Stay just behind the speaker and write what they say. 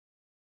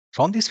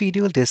From this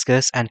video, we'll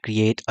discuss and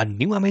create a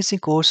new amazing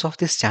course of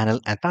this channel,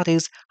 and that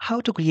is how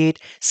to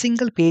create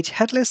single page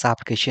headless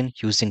application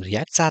using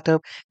React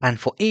setup, and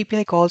for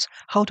API calls,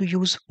 how to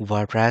use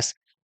WordPress.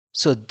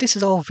 So this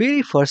is our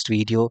very first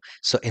video.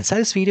 So inside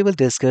this video, we'll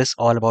discuss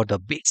all about the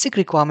basic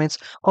requirements,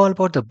 all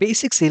about the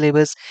basic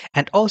syllabus,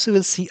 and also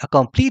we'll see a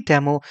complete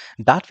demo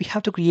that we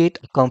have to create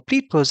a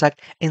complete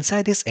project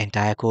inside this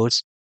entire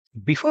course.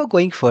 Before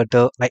going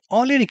further, I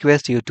only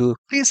request you to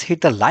please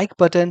hit the like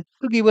button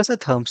to give us a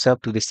thumbs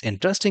up to this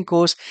interesting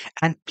course,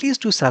 and please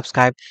do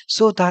subscribe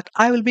so that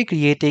I will be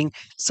creating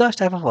such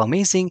type of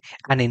amazing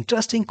and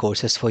interesting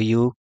courses for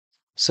you.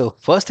 So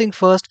first thing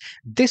first,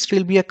 this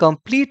will be a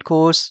complete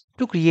course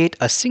to create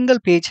a single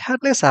page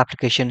headless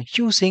application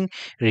using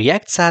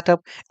React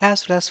setup,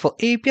 as well as for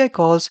API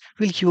calls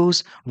we'll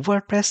use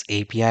WordPress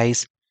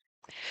APIs.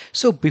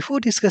 So before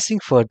discussing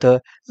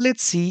further,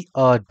 let's see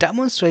a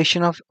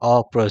demonstration of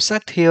our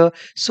project here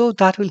so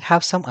that we'll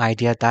have some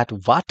idea that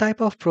what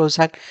type of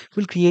project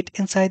we'll create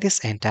inside this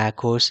entire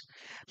course.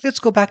 Let's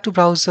go back to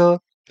browser.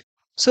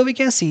 So we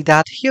can see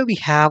that here we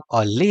have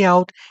a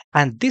layout,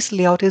 and this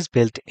layout is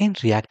built in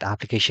React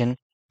application.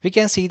 We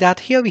can see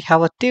that here we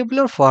have a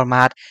tabular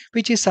format,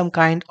 which is some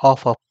kind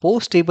of a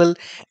post table,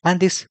 and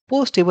this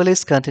post table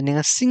is containing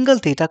a single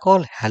data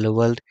called hello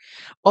world.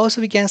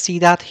 Also, we can see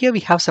that here we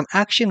have some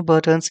action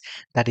buttons,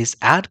 that is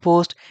add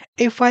post.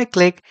 If I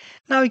click,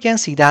 now we can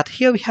see that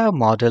here we have a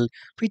model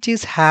which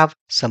is have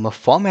some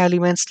form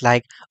elements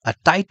like a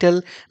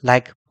title,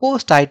 like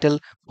post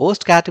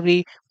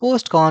category,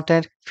 post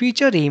content,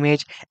 feature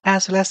image,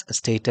 as well as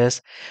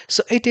status.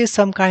 So it is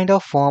some kind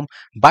of form.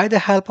 By the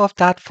help of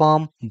that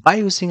form, by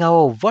using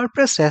our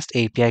WordPress REST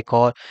API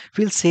call,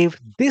 we'll save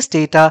this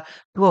data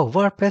to a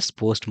WordPress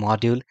post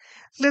module.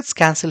 Let's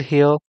cancel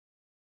here.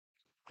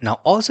 Now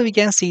also we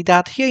can see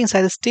that here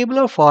inside this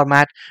tabular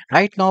format,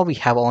 right now we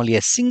have only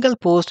a single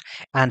post,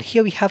 and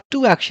here we have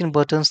two action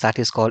buttons, that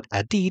is called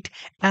edit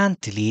and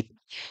delete.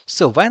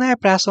 So when I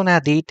press on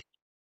edit,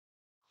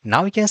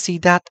 now we can see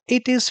that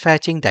it is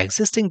fetching the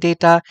existing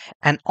data,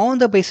 and on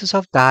the basis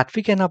of that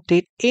we can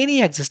update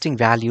any existing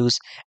values,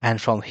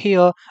 and from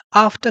here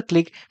after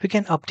click we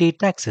can update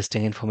the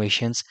existing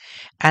informations.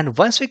 And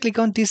once we click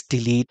on this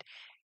delete,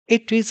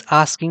 it is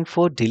asking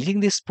for deleting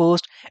this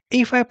post.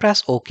 If I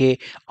press OK,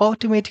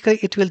 automatically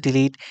it will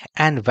delete,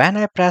 and when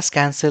I press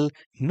cancel,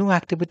 no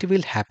activity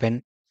will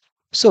happen.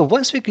 So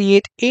once we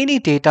create any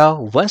data,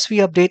 once we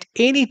update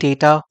any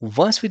data,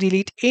 once we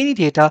delete any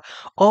data,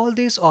 all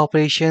these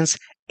operations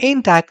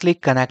entirely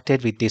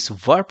connected with this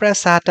WordPress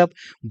setup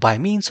by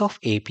means of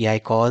API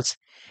calls.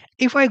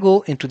 If I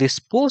go into this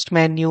post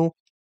menu,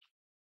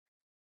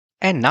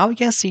 and now you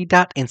can see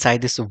that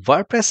inside this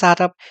WordPress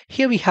setup,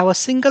 here we have a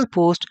single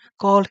post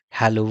called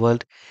Hello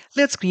World.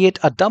 Let's create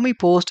a dummy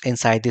post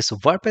inside this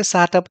WordPress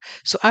setup.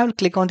 So I will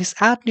click on this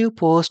add new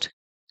post.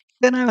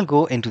 Then I will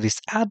go into this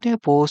add new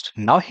post.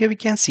 Now here we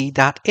can see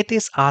that it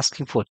is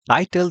asking for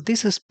title.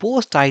 This is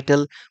post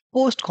title,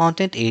 post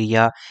content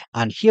area,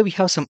 and here we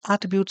have some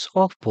attributes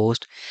of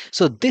post.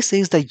 So this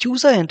is the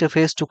user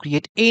interface to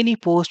create any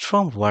post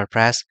from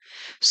WordPress.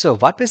 So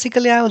what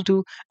basically I will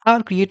do, I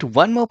will create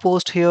one more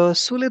post here.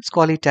 So let's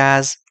call it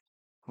as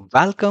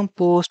welcome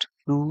post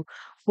to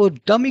for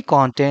dummy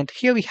content.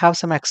 Here we have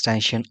some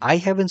extension I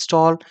have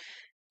installed.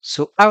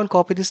 So I will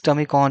copy this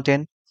dummy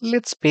content.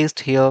 Let's paste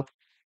here.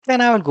 Then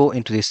I will go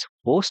into this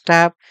post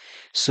tab.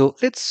 So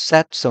let's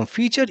set some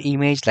featured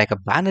image like a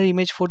banner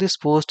image for this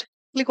post.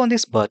 Click on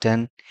this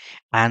button,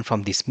 and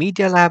from this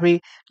media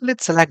library,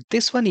 let's select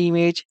this one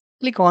image.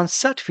 Click on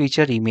set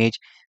featured image.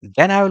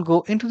 Then I will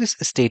go into this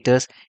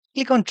status.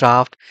 Click on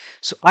draft.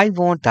 So I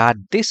want that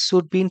this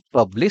should be in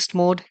published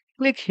mode.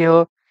 Click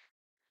here,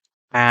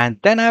 and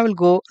then I will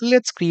go,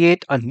 let's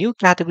create a new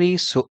category.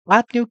 So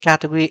add new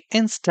category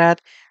instead.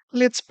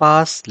 Let's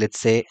pass, let's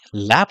say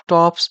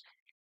laptops.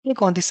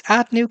 Click on this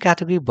add new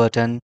category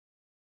button.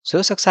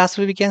 So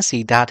successfully we can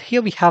see that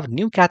here we have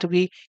new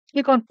category.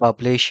 Click on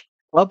publish,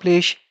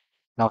 publish.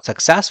 Now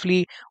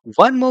successfully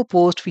one more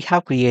post we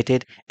have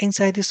created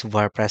inside this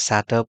WordPress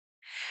setup.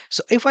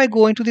 So if I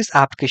go into this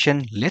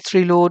application, let's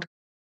reload.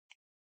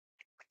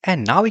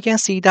 And now we can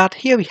see that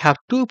here we have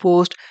two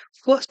posts.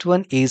 First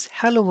one is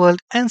hello world,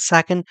 and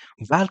second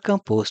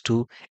welcome post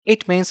to.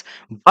 It means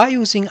by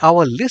using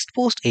our list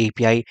post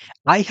API,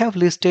 I have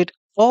listed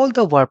all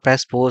the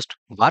WordPress posts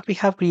what we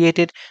have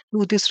created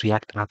to this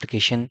React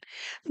application.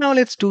 Now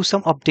let's do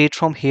some update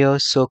from here.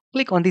 So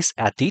click on this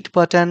edit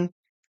button.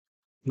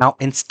 Now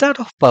instead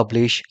of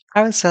publish,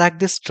 I will select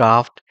this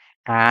draft,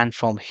 and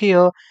from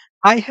here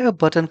I have a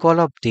button called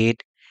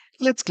update.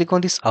 Let's click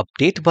on this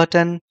update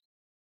button.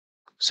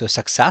 So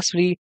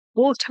successfully,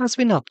 post has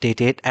been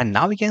updated, and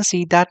now we can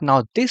see that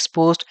now this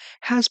post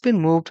has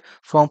been moved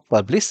from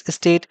published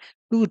state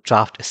to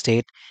draft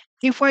state.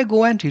 If I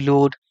go and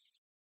reload,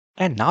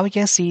 and now we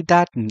can see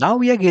that now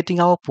we are getting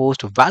our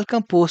post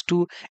welcome post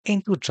to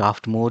into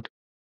draft mode.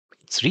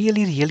 It's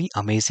really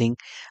amazing.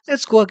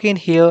 Let's go again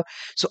here.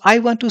 So I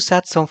want to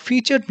set some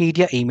featured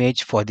media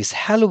image for this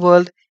hello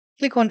world.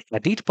 Click on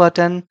edit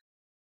button.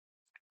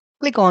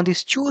 Click on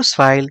this choose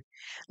file.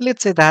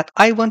 Let's say that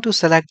I want to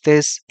select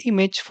this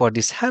image for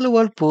this hello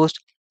world post.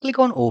 Click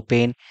on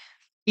open.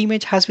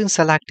 Image has been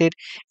selected,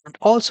 and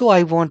also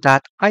I want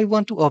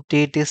to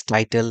update this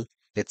title.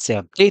 Let's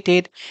say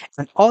updated,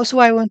 and also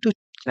I want to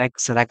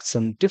select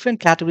some different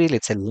category.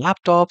 Let's say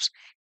laptops.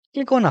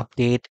 Click on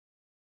update.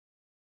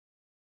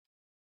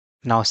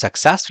 Now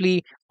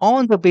successfully,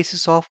 on the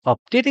basis of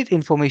updated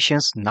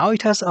informations, now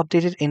it has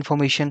updated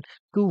information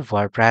to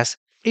WordPress.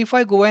 If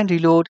I go and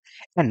reload,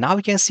 and now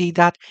you can see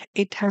that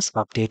it has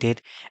updated.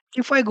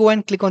 If I go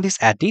and click on this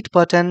edit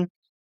button,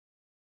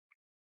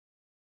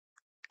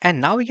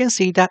 and now we can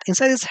see that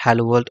inside this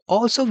hello world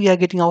also we are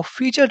getting our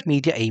featured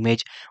media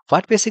image,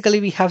 what basically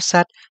we have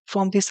set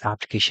from this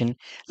application.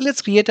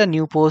 Let's create a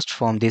new post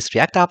from this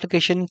React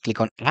application.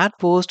 Click on add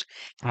post,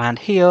 and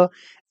here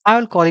I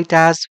will call it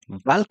as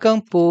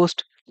welcome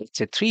post. Let's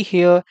say 3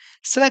 here.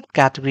 Select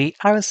category.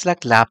 I will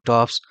select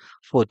laptops.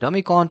 For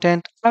dummy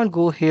content, I will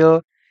go here.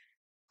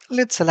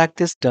 Let's select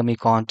this dummy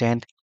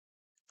content.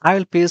 I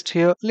will paste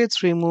here.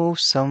 Let's remove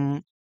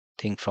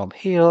something from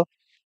here.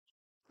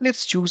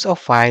 Let's choose a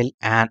file,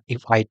 and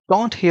if I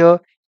don't here,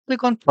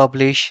 click on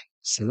publish,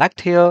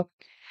 select here.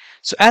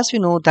 So as we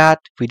know that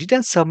we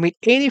didn't submit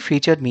any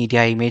featured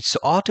media image, so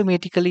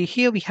automatically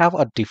here we have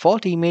a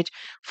default image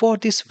for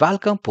this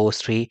welcome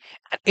post tree,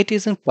 and it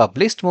is in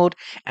published mode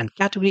and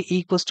category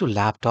equals to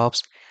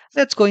laptops.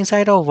 Let's go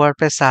inside our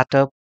WordPress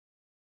setup.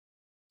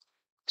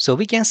 So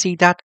we can see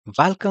that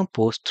welcome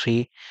post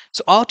 3.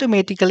 So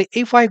automatically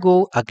if I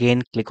go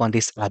again, click on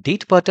this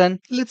edit button,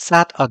 let's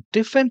set a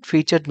different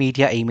featured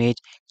media image.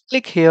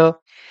 Click here.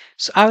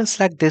 So I will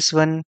select this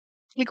one,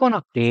 click on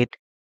update.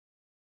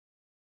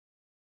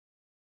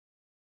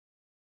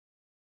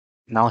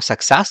 Now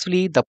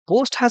successfully the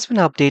post has been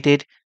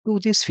updated to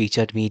this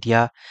featured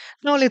media.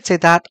 Now let's say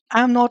that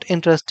I'm not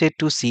interested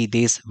to see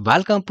this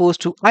welcome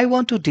post to I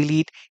want to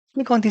delete.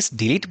 Click on this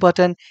delete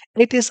button.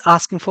 It is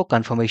asking for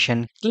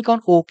confirmation. Click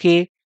on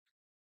OK,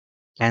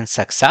 and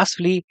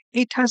successfully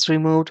it has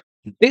removed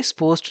this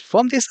post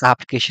from this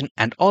application,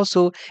 and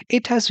also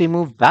it has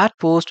removed that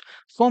post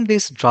from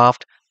this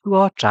draft to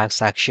our track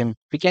section.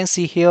 We can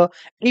see here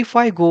if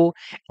I go,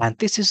 and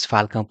this is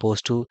Falcon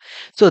post 2.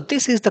 So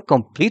this is the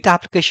complete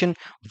application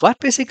what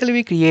basically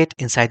we create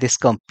inside this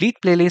complete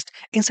playlist,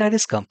 inside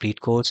this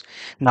complete course.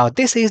 Now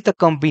this is the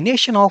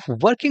combination of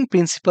working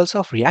principles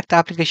of React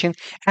application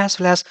as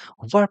well as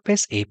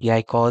WordPress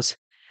API calls.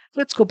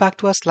 Let's go back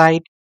to our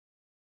slide.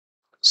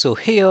 So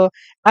here,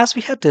 as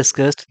we have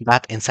discussed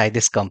that inside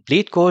this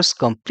complete course,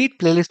 complete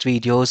playlist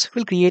videos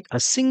will create a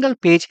single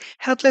page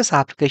headless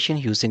application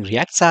using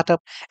React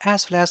setup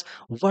as well as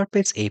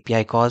WordPress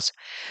API calls.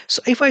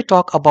 So if I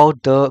talk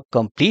about the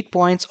complete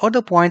points or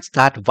the points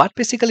that what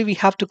basically we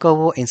have to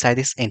cover inside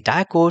this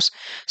entire course.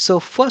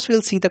 So first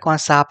we'll see the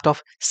concept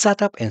of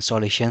setup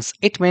installations.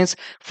 It means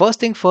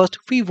first thing first,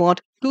 we want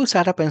two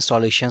setup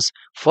installations.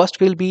 First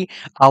will be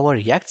our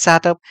React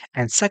setup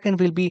and second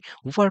will be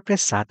WordPress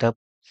setup.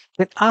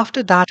 Then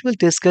after that, we'll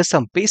discuss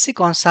some basic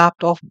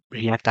concept of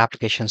React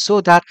application so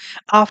that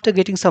after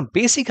getting some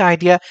basic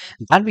idea,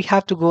 then we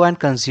have to go and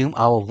consume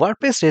our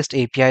WordPress REST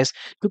APIs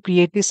to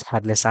create this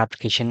headless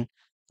application.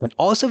 And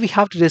also we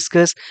have to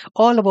discuss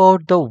all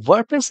about the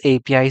WordPress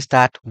APIs,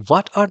 that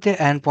what are their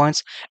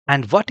endpoints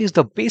and what is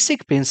the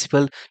basic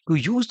principle to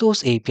use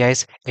those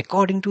APIs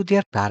according to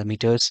their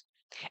parameters.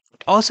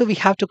 Also we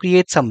have to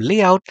create some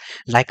layout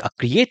like a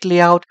create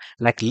layout,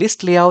 like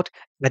list layout,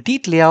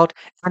 edit layout,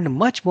 and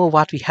much more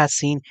what we have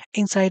seen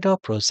inside our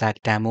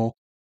project demo.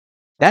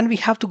 Then we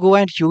have to go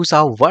and use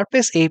our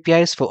WordPress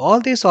APIs for all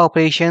these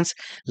operations,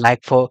 like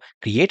for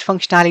create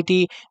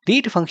functionality,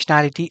 read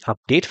functionality,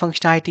 update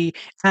functionality,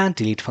 and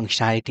delete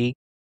functionality.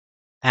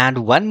 And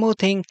one more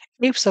thing,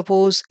 if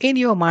suppose in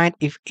your mind,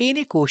 if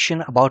any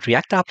question about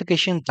React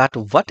application, that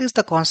what is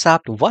the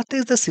concept, what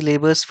is the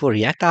syllabus for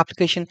React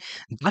application,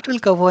 that will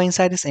cover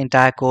inside this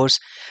entire course.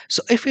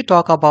 So if we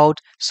talk about,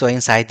 so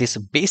inside this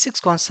basics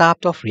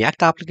concept of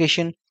React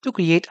application, to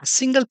create a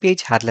single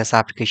page headless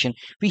application,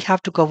 we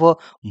have to cover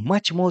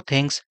much more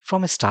things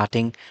from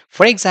starting.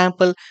 For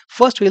example,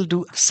 first we'll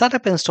do a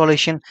setup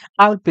installation.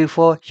 I will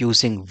prefer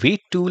using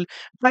Vite tool.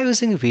 By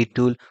using Vite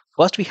tool,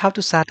 first we have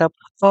to set up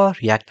a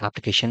React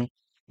application.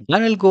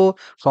 Then we'll go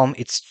from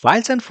its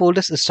files and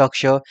folders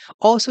structure.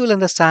 Also, we'll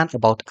understand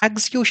about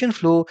execution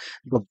flow,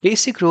 the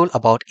basic rule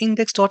about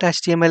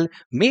index.html,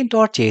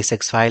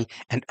 main.jsx file,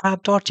 and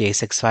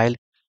app.jsx file.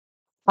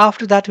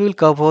 After that, we will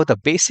cover the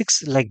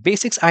basics, like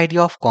basics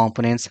idea of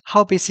components,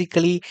 how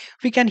basically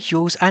we can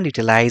use and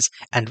utilize,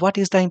 and what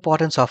is the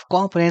importance of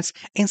components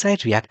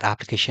inside React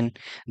application.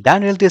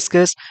 Then we'll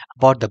discuss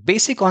about the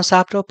basic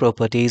concept of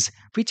properties,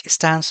 which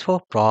stands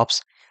for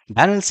props.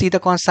 Then we'll see the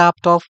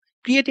concept of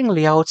creating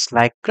layouts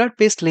like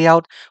CRUD-based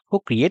layout for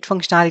create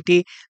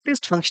functionality,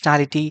 list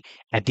functionality,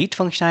 edit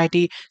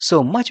functionality.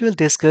 So much we'll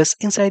discuss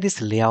inside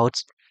these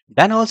layouts.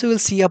 Then also we'll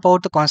see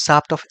about the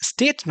concept of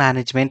state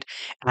management,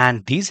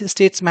 and these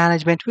states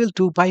management we'll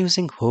do by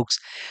using hooks.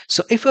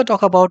 So if we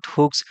talk about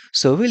hooks,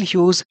 so we'll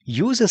use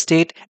use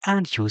state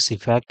and use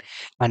effect,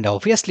 and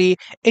obviously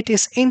it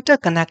is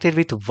interconnected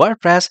with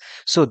WordPress.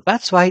 So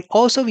that's why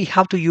also we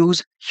have to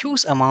use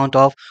huge amount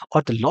of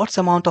or the lots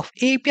amount of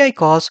API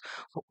calls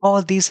for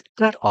all these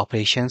CRUD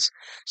operations.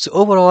 So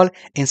overall,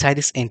 inside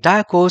this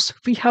entire course,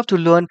 we have to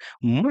learn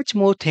much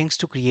more things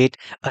to create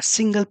a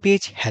single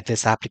page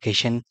headless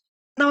application.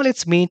 Now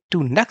let's meet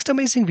to next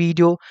amazing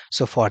video.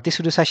 So for this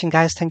video session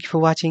guys, thank you for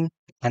watching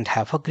and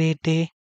have a great day.